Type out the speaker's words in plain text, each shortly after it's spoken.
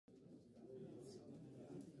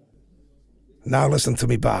Now listen to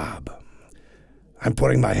me, Bob. I'm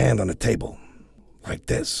putting my hand on the table. Like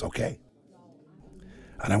this, okay?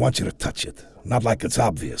 And I want you to touch it. Not like it's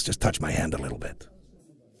obvious. Just touch my hand a little bit.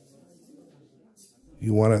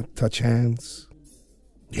 You want to touch hands?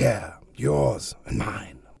 Yeah, yours and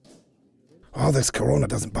mine. All this corona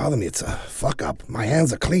doesn't bother me. It's a fuck-up. My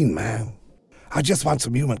hands are clean, man. I just want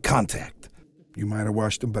some human contact. You might have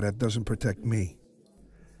washed them, but that doesn't protect me.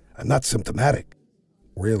 I'm not symptomatic.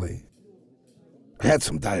 Really? I had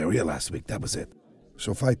some diarrhea last week, that was it.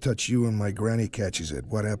 So if I touch you and my granny catches it,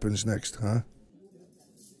 what happens next, huh?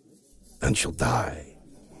 Then she'll die.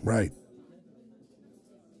 Right.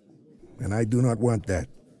 And I do not want that.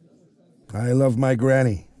 I love my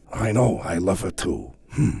granny. I know, I love her too.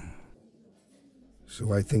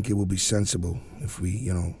 So I think it will be sensible if we,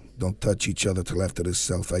 don't touch each other till after this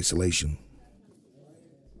self-isolation.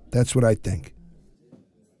 That's what I think.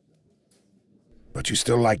 But you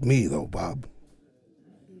still like me, though, Bob.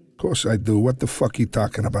 Of course I do. What the fuck you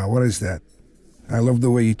talking about? What is that? I love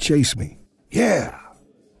the way you chase me. Yeah.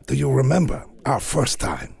 Do you remember our first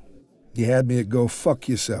time? You had me at go fuck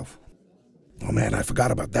yourself. Oh, man, I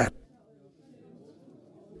forgot about that.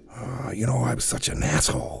 I was such an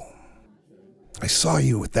asshole. I saw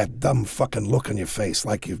you with that dumb fucking look on your face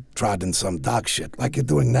like you trod in some dog shit, like you're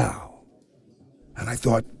doing now. And I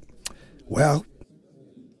thought, well,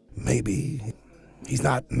 maybe he's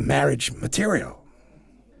not marriage material.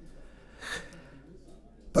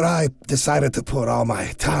 But I decided to put all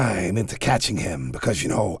my time into catching him because,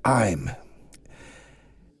 I'm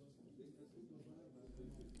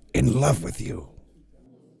in love with you.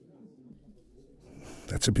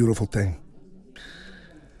 That's a beautiful thing.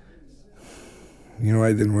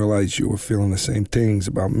 I didn't realize you were feeling the same things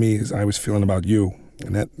about me as I was feeling about you.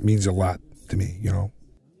 And that means a lot to me,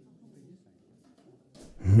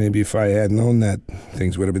 Maybe if I had known that,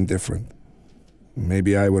 things would have been different.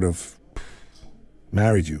 Maybe I would have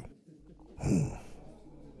married you.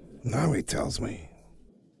 Now he tells me.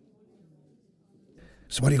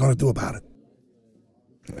 So what are you going to do about it?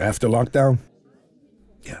 After lockdown?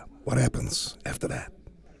 Yeah, what happens after that?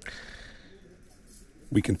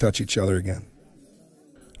 We can touch each other again.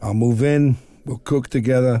 I'll move in, we'll cook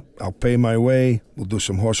together, I'll pay my way, we'll do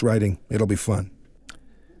some horse riding. It'll be fun.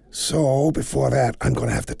 So, before that, I'm going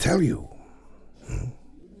to have to tell you.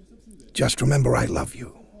 Just remember I love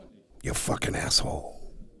you. You fucking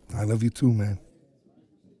asshole. I love you too, man.